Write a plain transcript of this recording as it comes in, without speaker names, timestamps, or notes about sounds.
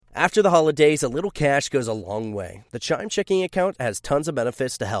After the holidays, a little cash goes a long way. The Chime checking account has tons of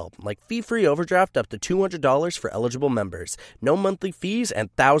benefits to help, like fee-free overdraft up to $200 for eligible members, no monthly fees,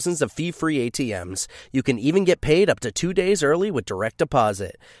 and thousands of fee-free ATMs. You can even get paid up to 2 days early with direct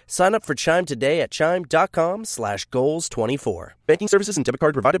deposit. Sign up for Chime today at chime.com/goals24. Banking services and debit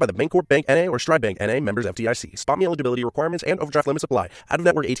card provided by the Bancorp Bank N.A. or Stride Bank N.A. members FDIC. Spot me eligibility requirements and overdraft limits apply.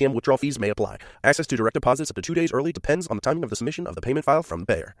 Out-of-network ATM withdrawal fees may apply. Access to direct deposits up to 2 days early depends on the timing of the submission of the payment file from the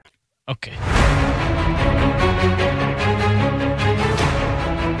payer. Okay.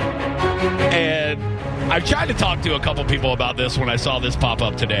 And I've tried to talk to a couple people about this when I saw this pop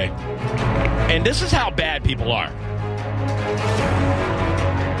up today. And this is how bad people are.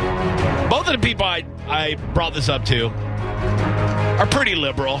 Both of the people I brought this up to are pretty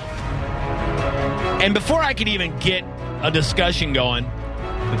liberal. And before I could even get a discussion going,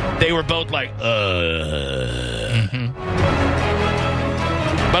 they were both like,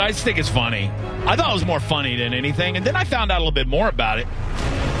 But I just think it's funny. I thought it was more funny than anything. And then I found out a little bit more about it.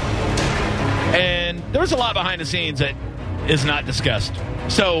 And there was a lot behind the scenes that is not discussed.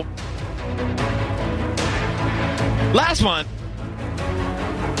 So, last month,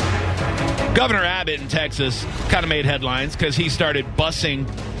 Governor Abbott in Texas kind of made headlines because he started busing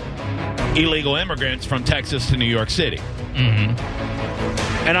illegal immigrants from Texas to New York City. Mm-hmm.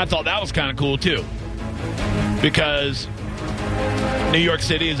 And I thought that was kind of cool, too. Because New York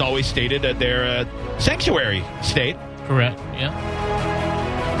City has always stated that they're a sanctuary state. Correct, yeah.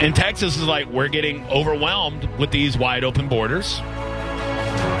 And Texas is like, we're getting overwhelmed with these wide open borders.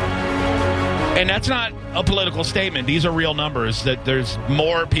 And that's not a political statement. These are real numbers, that there's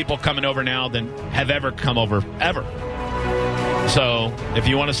more people coming over now than have ever come over, ever. So if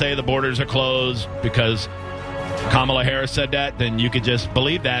you want to say the borders are closed because Kamala Harris said that, then you could just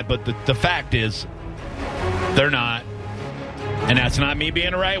believe that. But the fact is, they're not. And that's not me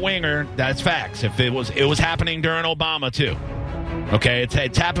being a right-winger. That's facts. If it was happening during Obama, too. Okay?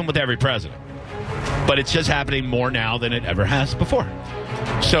 It's happened with every president. But it's just happening more now than it ever has before.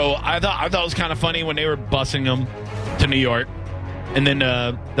 So I thought it was kind of funny when they were busing them to New York. And then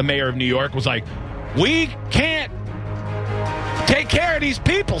the mayor of New York was like, we can't take care of these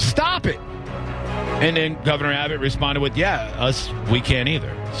people. Stop it. And then Governor Abbott responded with, we can't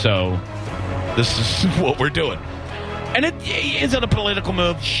either. So this is what we're doing. And is it a political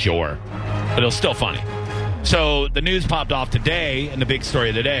move? Sure. But it was still funny. So the news popped off today, and the big story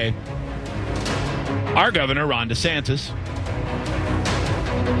of the day, our governor, Ron DeSantis,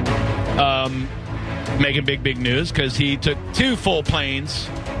 making big news because he took 2 full planes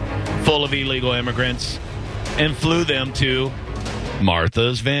full of illegal immigrants and flew them to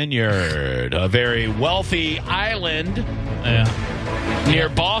Martha's Vineyard, a very wealthy island near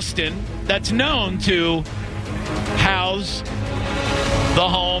Boston that's known to house the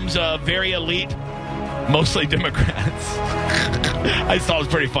homes of very elite, mostly Democrats. I just thought it was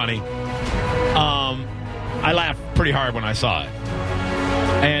pretty funny. I laughed pretty hard when I saw it.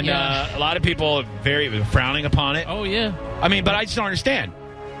 And a lot of people are very frowning upon it. Oh, yeah. I mean, but I just don't understand.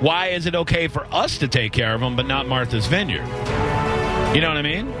 Why is it okay for us to take care of them, but not Martha's Vineyard? You know what I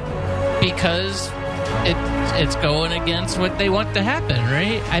mean? Because it's going against what they want to happen,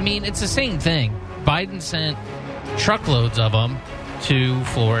 right? I mean, it's the same thing. Biden sent truckloads of them to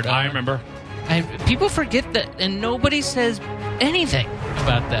Florida. I remember. People forget that, and nobody says anything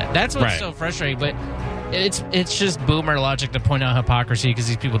about that. That's what's so frustrating, but it's just boomer logic to point out hypocrisy because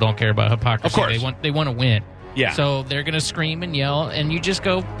these people don't care about hypocrisy. Of course. They want to win. Yeah. So they're going to scream and yell, and you just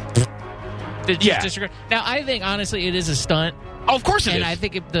go, disregard. Now, I think, honestly, it is a stunt. Oh, of course it is. And I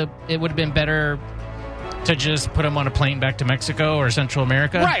think it would have been better to just put them on a plane back to Mexico or Central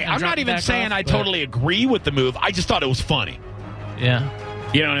America. Right. I'm not even saying I totally agree with the move. I just thought it was funny. Yeah.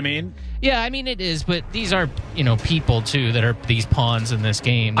 You know what I mean? Yeah, I mean, it is, but these are, people, too, that are these pawns in this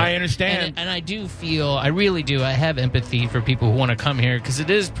game. I understand. And I do feel, I really do, I have empathy for people who want to come here, because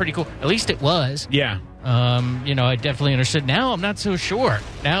it is pretty cool. At least it was. Yeah. I definitely understood. Now I'm not so sure.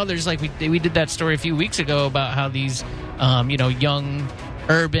 Now there's we did that story a few weeks ago about how these, young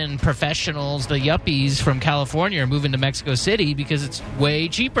urban professionals, the yuppies from California, are moving to Mexico City because it's way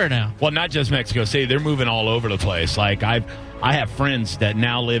cheaper now. Well, not just Mexico City. They're moving all over the place. Like, I have friends that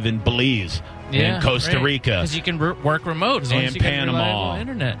now live in Belize, in Costa Rica. Because you can work remote as long as you get reliable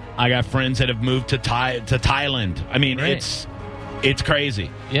internet. I got friends that have moved to Thailand. I mean, it's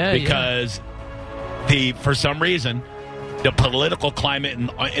crazy. Yeah, because for some reason, the political climate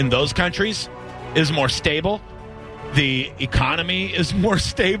in those countries is more stable. The economy is more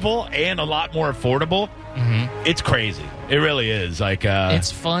stable and a lot more affordable. Mm-hmm. It's crazy. It really is.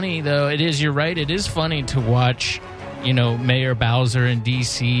 It's funny, though. It is. You're right. It is funny to watch Mayor Bowser in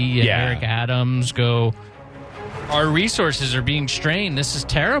D.C. and Eric Adams go, our resources are being strained. This is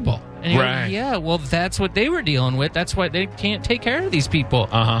terrible. And right. Yeah, well, that's what they were dealing with. That's why they can't take care of these people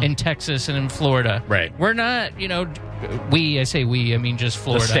in Texas and in Florida. Right. We're not, I say we, I mean just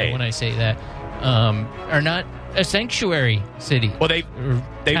Florida when I say that, are not a sanctuary city. Well, they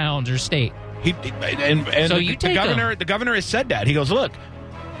towns or state. So the governor has said that. He goes, look,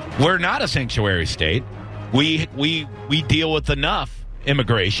 we're not a sanctuary state. We deal with enough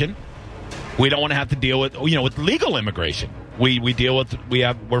immigration. We don't want to have to deal with legal immigration.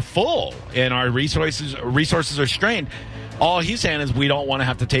 We're full and our resources are strained. All he's saying is we don't want to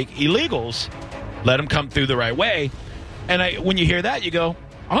have to take illegals, let them come through the right way. And when you hear that, you go,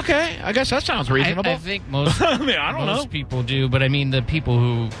 okay, I guess that sounds reasonable. I think most I don't know. People do, but I mean the people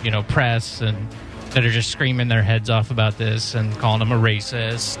who press and that are just screaming their heads off about this and calling them a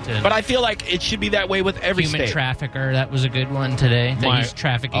racist. But I feel like it should be that way with every human state. trafficker. That was a good one today. He's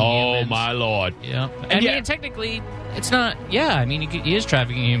trafficking humans. Oh, my Lord. Yeah. I mean, technically, it's not. Yeah, I mean, he is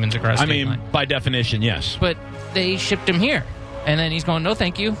trafficking humans across state line. By definition, yes. But they shipped him here. And then he's going, no,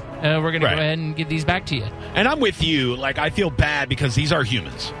 thank you. We're going to go ahead and give these back to you. And I'm with you. Like, I feel bad because these are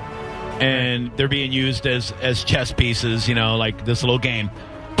humans. And they're being used as chess pieces, like this little game.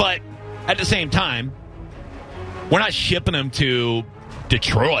 But at the same time, we're not shipping them to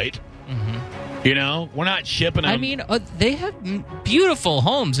Detroit. Mm-hmm. We're not shipping them. I mean, they have beautiful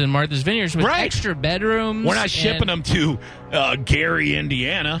homes in Martha's Vineyard with extra bedrooms. We're not shipping them to Gary,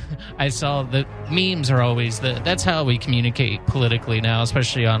 Indiana. I saw the memes are always that's how we communicate politically now,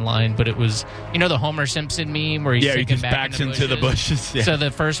 especially online. But it was, the Homer Simpson meme where he just backs into the bushes. Yeah. So the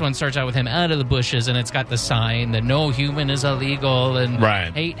first one starts out with him out of the bushes, and it's got the sign that no human is illegal and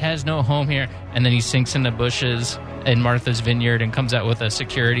hate has no home here. And then he sinks in the bushes in Martha's Vineyard and comes out with a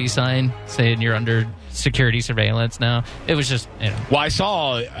security sign saying you're under security surveillance now. It was just, Well, I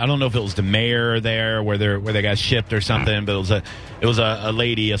don't know if it was the mayor there where they got shipped or something, but it was a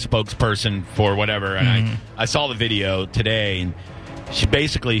lady, a spokesperson for whatever, and I saw the video today, and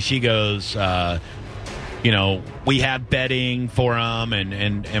she goes, we have bedding for them,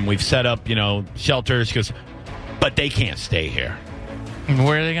 and we've set up, shelters. She goes, but they can't stay here.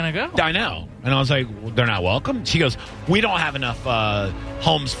 Where are they going to go? I know. And I was like, well, they're not welcome? She goes, we don't have enough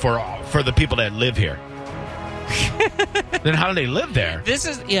homes for the people that live here. Then how do they live there? This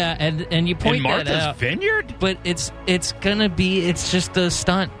is, and you point in that out. Martha's Vineyard? But it's just a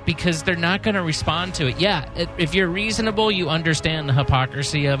stunt because they're not going to respond to it. Yeah, if you're reasonable, you understand the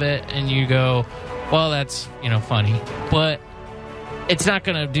hypocrisy of it, and you go, well, that's, funny. But it's not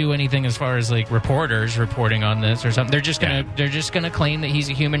going to do anything as far as like reporters reporting on this or something. They're just going to claim that he's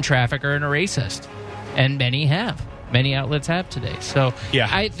a human trafficker and a racist, and many outlets have today. So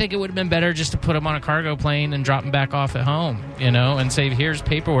I think it would have been better just to put him on a cargo plane and drop him back off at home, and say here's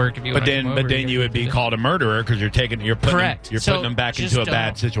paperwork if you. But then you would be called a murderer because you're putting them back into a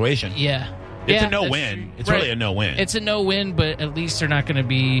bad situation. Yeah. It's a no-win. It's really a no-win. It's a no-win, but at least they're not going to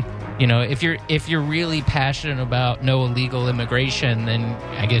be, if you're really passionate about no illegal immigration, then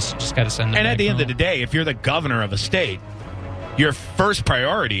I guess you just got to send them And back at the end home. of the day, if you're the governor of a state, your first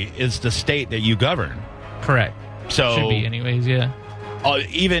priority is the state that you govern. Correct. So should be anyways, yeah.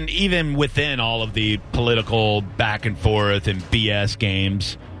 Even within all of the political back and forth and BS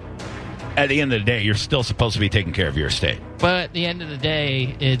games, at the end of the day, you're still supposed to be taking care of your state. But at the end of the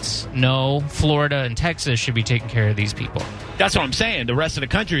day, it's Florida and Texas should be taking care of these people. That's what I'm saying. The rest of the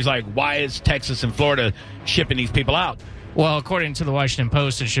country is like, why is Texas and Florida shipping these people out? Well, according to the Washington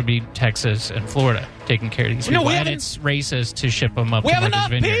Post, it should be Texas and Florida taking care of these people. And it's racist to ship them up to Martha's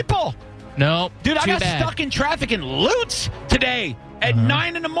Vineyard. We have enough people. No, dude, I got stuck in traffic in Lutz today at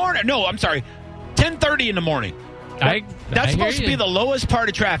 9 in the morning. No, I'm sorry, 10:30 in the morning. That's supposed to be the lowest part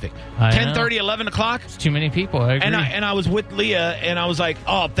of traffic. 10:30, 11 o'clock. It's too many people. I agree. And I was with Leah, and I was like,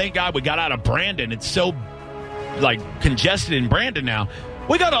 oh, thank God we got out of Brandon. It's so congested in Brandon now.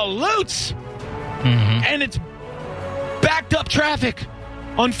 We got to Lutz, and it's backed up traffic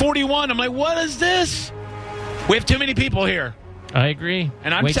on 41. I'm like, what is this? We have too many people here. I agree.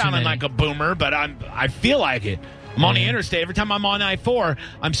 And I'm sounding like a boomer, but I feel like it. I'm on the interstate. Every time I'm on I-4,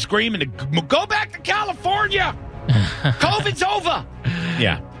 I'm screaming to go back to California. COVID's over.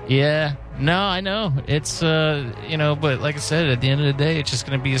 Yeah. Yeah. No, I know. It's, but like I said, at the end of the day, it's just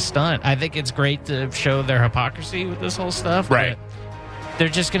going to be a stunt. I think it's great to show their hypocrisy with this whole stuff. Right. But they're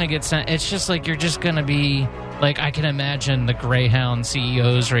just going to get sent. It's just like you're just going to be, I can imagine the Greyhound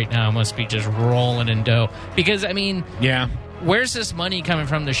CEOs right now must be just rolling in dough. Because, yeah. Where's this money coming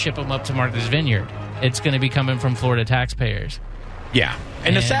from to ship them up to Martha's Vineyard? It's going to be coming from Florida taxpayers. Yeah.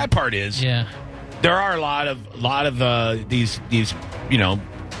 And the sad part is, there are a lot of these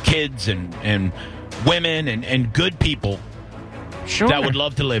kids and women and good people that would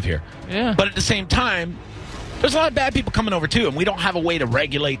love to live here. Yeah. But at the same time, there's a lot of bad people coming over too, and we don't have a way to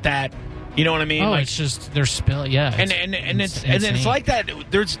regulate that. You know what I mean? Oh, it's just they're spilling. Yeah, and it's like that.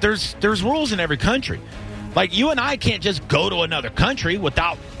 There's rules in every country. Like, you and I can't just go to another country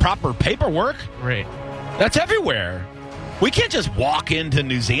without proper paperwork. Right. That's everywhere. We can't just walk into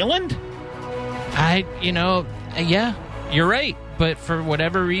New Zealand. Yeah, you're right. But for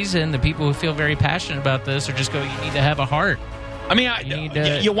whatever reason, the people who feel very passionate about this are just going, you need to have a heart. I mean,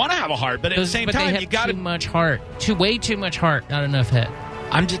 you want to have a heart, but at the same time, you got too much heart. Way too much heart, not enough head.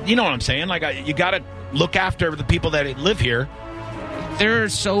 I'm just, you know what I'm saying? Like, you got to look after the people that live here. There are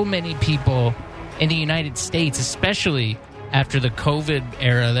so many people in the United States, especially after the COVID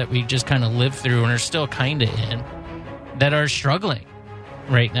era that we just kind of lived through and are still kind of in, that are struggling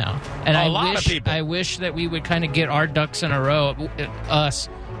right now. And I wish that we would kind of get our ducks in a row. Us,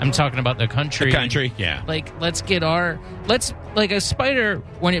 I'm talking about the country. The country, yeah. Like, like a spider,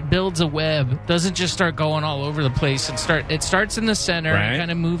 when it builds a web, doesn't just start going all over the place. It starts in the center and kind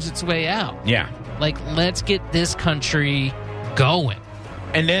of moves its way out. Yeah. Like, let's get this country going.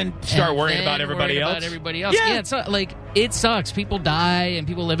 And then start worrying about everybody else. Yeah, it's not, like, it sucks. People die and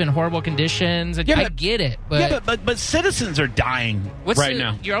people live in horrible conditions. And I get it, but citizens are dying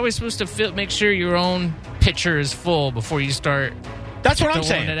now. You're always supposed to make sure your own pitcher is full before you start. That's what I'm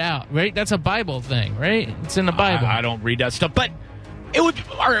saying. It out, right? That's a Bible thing, right? It's in the Bible. I don't read that stuff, but it would.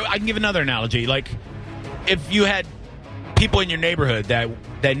 All right, I can give another analogy. Like, if you had people in your neighborhood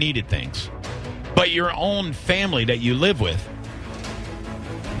that needed things, but your own family that you live with,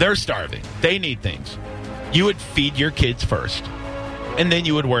 they're starving. They need things. You would feed your kids first, and then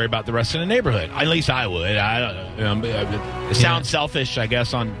you would worry about the rest of the neighborhood. At least I would. It sounds selfish, I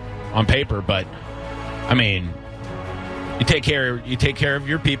guess, on paper, but I mean, you take care of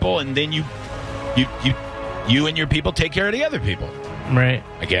your people, and then you and your people take care of the other people. Right.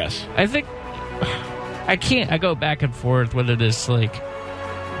 I guess. I think I go back and forth whether this like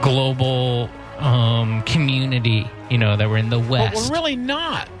global community, that we're in the West. But we're really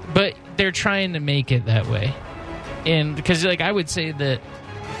not. But they're trying to make it that way. And because, like, I would say that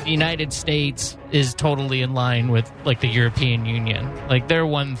the United States is totally in line with, like, the European Union. Like, they're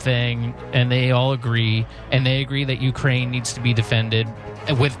one thing, and they all agree. And they agree that Ukraine needs to be defended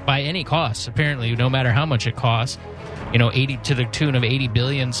by any cost, apparently, no matter how much it costs. 80 to the tune of $80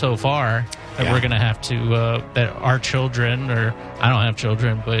 billion so far that we're going to have to, that our children, or I don't have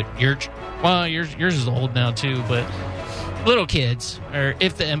children, but yours is old now too, but little kids, or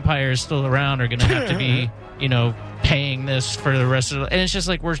if the empire is still around, are going to have to be, paying this for the rest of and it's just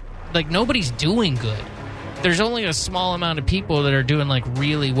like nobody's doing good. There's only a small amount of people that are doing like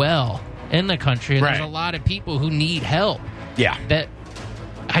really well in the country, and there's a lot of people who need help. Yeah. That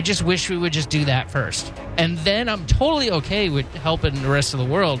I just wish we would just do that first. And then I'm totally okay with helping the rest of the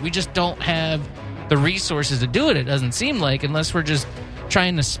world. We just don't have the resources to do it, it doesn't seem like, unless we're just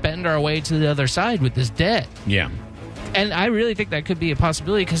trying to spend our way to the other side with this debt. Yeah. And I really think that could be a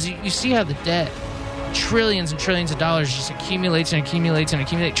possibility, because you see how the debt, trillions and trillions of dollars, just accumulates and accumulates and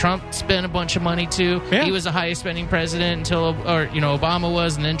accumulates. Trump spent a bunch of money too. Yeah. He was the highest spending president until, Obama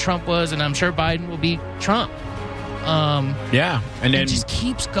was, and then Trump was, and I'm sure Biden will beat Trump. And then it just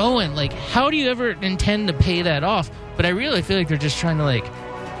keeps going. Like, how do you ever intend to pay that off? But I really feel like they're just trying to, like,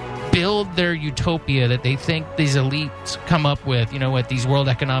 build their utopia that they think these elites come up with, at these World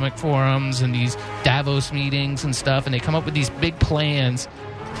Economic Forums and these Davos meetings and stuff, and they come up with these big plans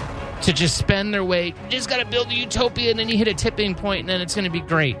to just spend their way. You just got to build a utopia, and then you hit a tipping point, and then it's going to be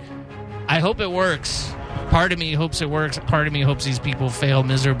great. I hope it works. Part of me hopes it works. Part of me hopes these people fail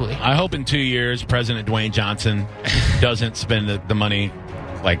miserably. I hope in 2 years, President Dwayne Johnson doesn't spend the money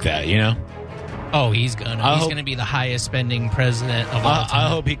like that, Oh, he's gonna. He's gonna be the highest spending president of all time. I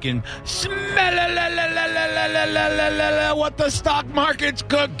hope he can smell what the stock market's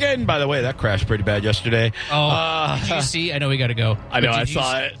cooking. By the way, that crashed pretty bad yesterday. Oh, did you see? I know we got to go. I know. I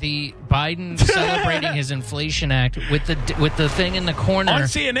saw it. The Biden celebrating his inflation act with the thing in the corner on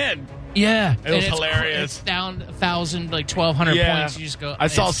CNN. Yeah, it was hilarious. It's down 1,000, like 1,200 points. You just go. I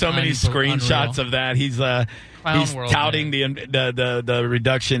saw so many screenshots of that. He's touting the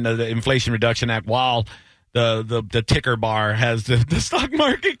reduction of the Inflation Reduction Act while the ticker bar has the stock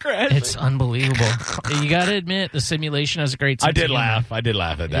market crash. It's unbelievable. You got to admit, the simulation has a great sense. I did laugh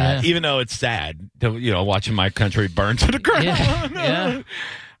at that, even though it's sad to watching my country burn to the ground. Yeah.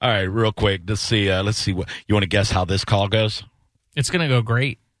 All right, real quick, let's see what you want to guess how this call goes. It's going to go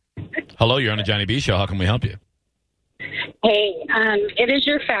great. Hello, you're on the Johnny B Show. How can we help you? Hey, it is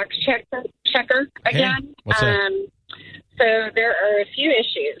your fact checker again. What's that? So there are a few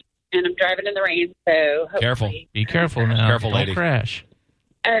issues, and I'm driving in the rain, so hopefully... Careful. Be careful now. Careful, lady. Don't crash.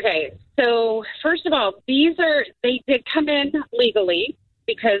 Okay, so first of all, they did come in legally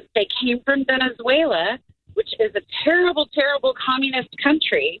because they came from Venezuela, which is a terrible, terrible communist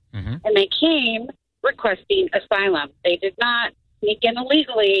country, and they came requesting asylum. They did not sneak in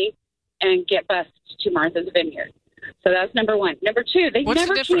illegally and get bused to Martha's Vineyard. So that's number one. Number two, they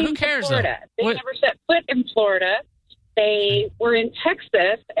never came Who cares, to Florida. though? They never set foot in Florida. They were in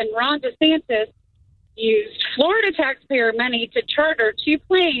Texas, and Ron DeSantis used Florida taxpayer money to charter 2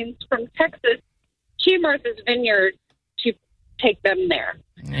 planes from Texas to Martha's Vineyard to take them there.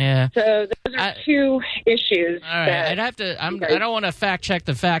 Yeah. So those are 2 issues. All right, I'd have to. I don't want to fact check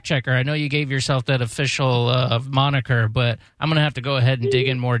the fact checker. I know you gave yourself that official moniker, but I'm going to have to go ahead and dig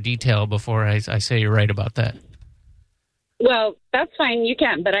in more detail before I say you're right about that. Well, that's fine. You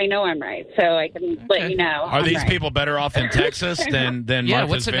can, but I know I'm right, so I can let you know. Are these people better off in Texas than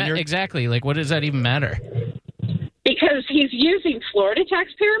Martha's Vineyard? Exactly. Like, what does that even matter? Because he's using Florida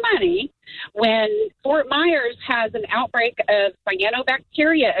taxpayer money when Fort Myers has an outbreak of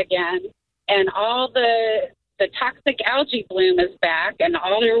cyanobacteria again, and all the toxic algae bloom is back, and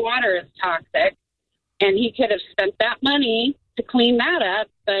all their water is toxic, and he could have spent that money to clean that up.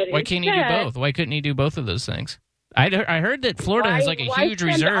 But why can't he do both? Why couldn't he do both of those things? I heard that Florida has like a huge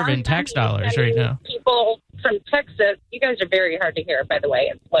reserve in tax dollars right now. People from Texas, you guys are very hard to hear, by the way.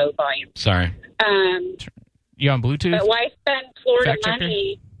 It's low volume. Sorry. You on Bluetooth? But why spend Florida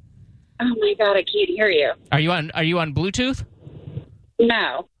money? Oh my God, I can't hear you. Are you on Bluetooth?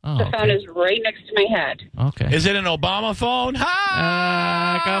 No. The phone is right next to my head. Okay. Is it an Obama phone?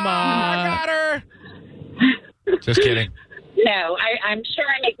 Ha! Come on. I got her. Just kidding. No, I'm sure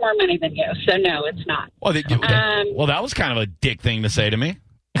I make more money than you, so no, it's not. Well, that was kind of a dick thing to say to me.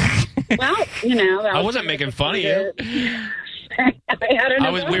 Well, you know. I wasn't making fun of you.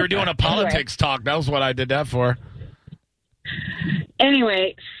 We were doing a politics talk. That was what I did that for.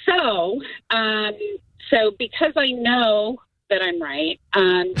 Anyway, so because I know that I'm right,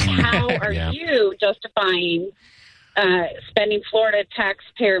 how are you justifying spending Florida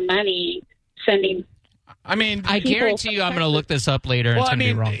taxpayer money sending? I mean, I guarantee you I'm going to look this up later. Well, it's going to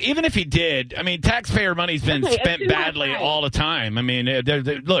be wrong. Even if he did, taxpayer money's been spent badly all the time. I mean,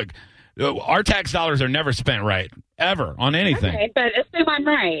 look, our tax dollars are never spent right, ever, on anything. Okay, but assume I'm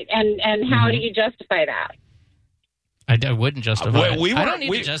right, and how do you justify that? I wouldn't justify it. I don't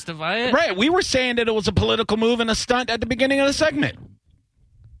need to justify it. Right, we were saying that it was a political move and a stunt at the beginning of the segment.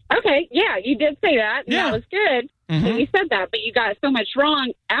 Okay, yeah, you did say that, and that was good. So you said that, but you got so much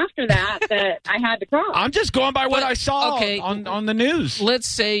wrong after that that I had to call. I'm just going by what I saw on the news. Let's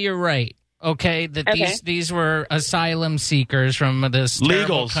say you're right. Okay, these were asylum seekers from this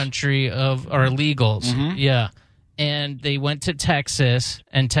terrible country or illegals. Yeah. And they went to Texas,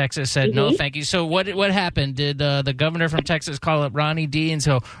 and Texas said, no, thank you. So what happened? Did the governor from Texas call up Ronnie D and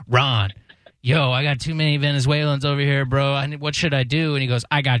say, Ron, yo, I got too many Venezuelans over here, bro. What should I do? And he goes,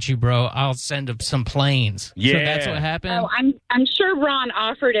 I got you, bro. I'll send up some planes. Yeah. So that's what happened? Oh, I'm sure Ron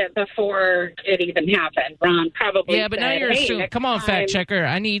offered it before it even happened. Ron probably Yeah, but now you're assuming. Come on, fact checker.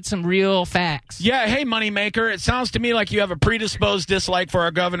 I need some real facts. Yeah, hey, moneymaker. It sounds to me like you have a predisposed dislike for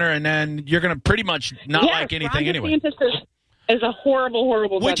our governor, and then you're going to pretty much not like anything anyway. Ron DeSantis is a horrible,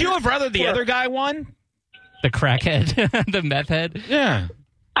 horrible governor. Would you have rather the other guy won? The crackhead? The meth head? Yeah.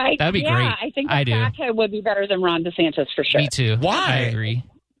 That'd be great. I think the crackhead would be better than Ron DeSantis for sure. Me too. Why? I agree.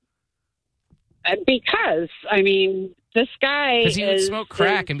 Because, this guy Because he would smoke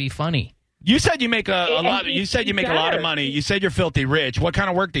crack and be funny. You said you make a lot. You said you make a lot of money. You said you're filthy rich. What kind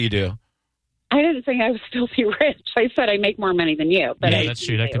of work do you do? I didn't say I was filthy rich. I said I make more money than you. But yeah, that's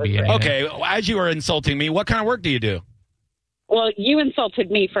true. That could be anything. Okay, as you were insulting me, what kind of work do you do? Well, you insulted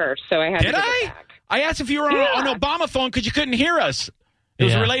me first, so I had to give it back. I asked if you were on Obama phone because you couldn't hear us. It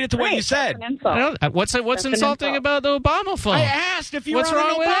was related to what you said. What's insulting about the Obama phone? I asked if you were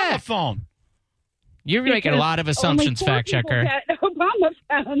on an Obama phone. You're making a lot of assumptions, fact checker. Obama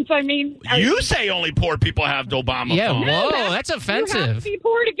phones. You say only poor people have the Obama phone. Yeah, whoa, that's offensive. You have to be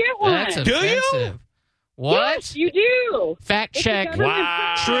poor to get one. That's offensive. Do you? What? Yes, you do. Fact check.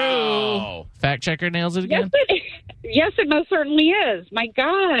 Wow. True. Fact checker nails it again. Yes, it most certainly is. My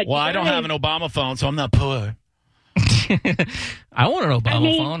God. Well, I don't have an Obama phone, so I'm not poor. I want an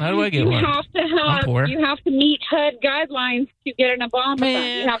Obama phone. How do I get one? You have to meet HUD guidelines to get an Obama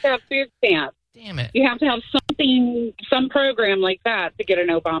phone. You have to have food stamps. Damn it. You have to have some program like that to get an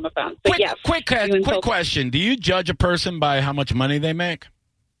Obama phone. So quick question. Do you judge a person by how much money they make?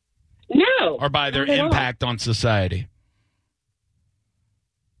 No. Or by their impact on society?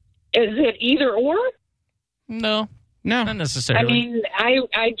 Is it either or? No, not necessarily. I mean,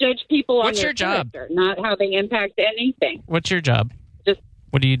 I judge people on What's their your job? character, not how they impact anything. What's your job? Just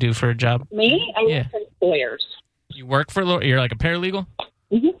what do you do for a job? me? I work for lawyers. You work for you're like a paralegal?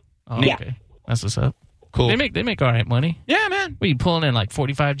 Mm-hmm. Oh, Yeah. okay. That's what's up. Cool. They make all right money. Yeah, man. What, you pulling in like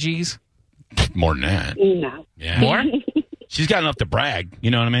 45 G's? More than that. No. Yeah. More? She's got enough to brag.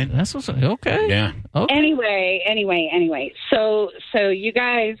 You know what I mean? That's what's okay. Yeah. Okay. Anyway. So you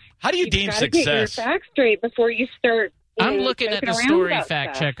guys, How do you deem gotta get your success? facts straight before you start. I'm looking at the story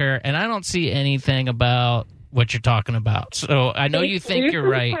fact checker, and I don't see anything about what you're talking about. So I know you think you're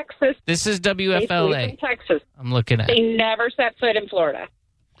right. Texas. This is They flew WFLA. from Texas. I'm looking at. They never set foot in Florida.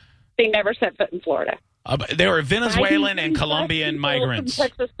 They were Venezuelan and Colombian migrants. From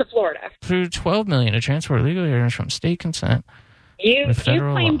Texas to Florida. Through $12 million to transport illegal aliens from state consent. You With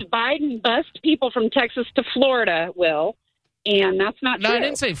federal claimed law. Biden bust people from Texas to Florida, Will, and that's not No, true. I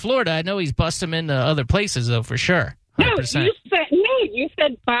didn't say Florida. I know he's busted them into other places, though, for sure. 100%. You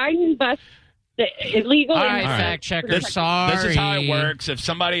said Biden bust the illegal. All right, immigrants. fact checker. This Sorry. is how it works. If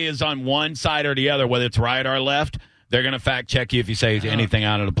somebody is on one side or the other, whether it's right or left, they're going to fact check you if you say anything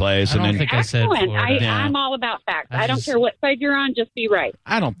out of the place. I don't think I said Excellent. Florida. I'm all about facts. I I don't just- care what side you're on. Just be right.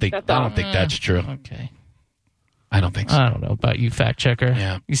 I don't think That's all. that's true. Okay. I don't think so. I don't know about you, fact checker.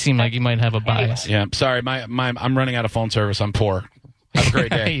 Yeah. You seem like you might have a bias. Yeah, sorry, I'm running out of phone service. I'm poor. Have a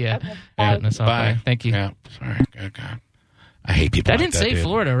great day. Yeah. Okay, Yeah, bye. that's all Bye. right. Thank you. Yeah, sorry. Good God. I hate people. I like didn't that, say dude.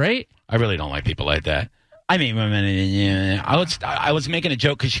 Florida, right? I really don't like people like that. I mean, I was making a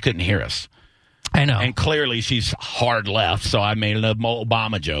joke because she couldn't hear us, I know. and clearly she's hard left. So I made an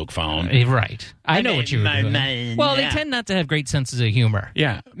Obama joke phone. Right. I know what you were doing. Well, they tend not to have great senses of humor.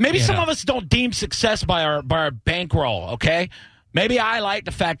 Yeah, maybe You some know. of us don't deem success by our bankroll. Okay, maybe I like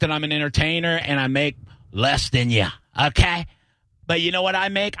the fact that I'm an entertainer and I make less than you. Okay, but you know what I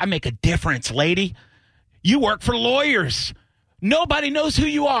make? I make a difference, lady. You work for lawyers. Nobody knows who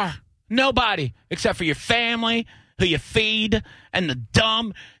you are. Nobody, except for your family, who you feed, and the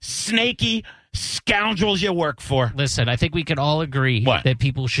dumb, snaky scoundrels you work for. Listen, I think we can all agree What? that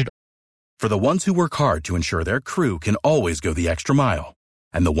people should. For the ones who work hard to ensure their crew can always go the extra mile,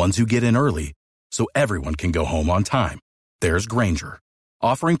 and the ones who get in early so everyone can go home on time, there's Grainger,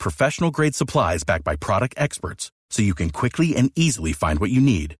 offering professional-grade supplies backed by product experts so you can quickly and easily find what you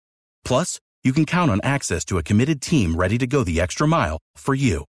need. Plus, you can count on access to a committed team ready to go the extra mile for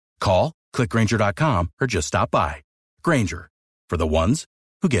you. Call, click Grainger.com, or just stop by. Grainger, for the ones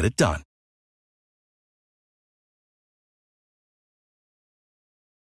who get it done.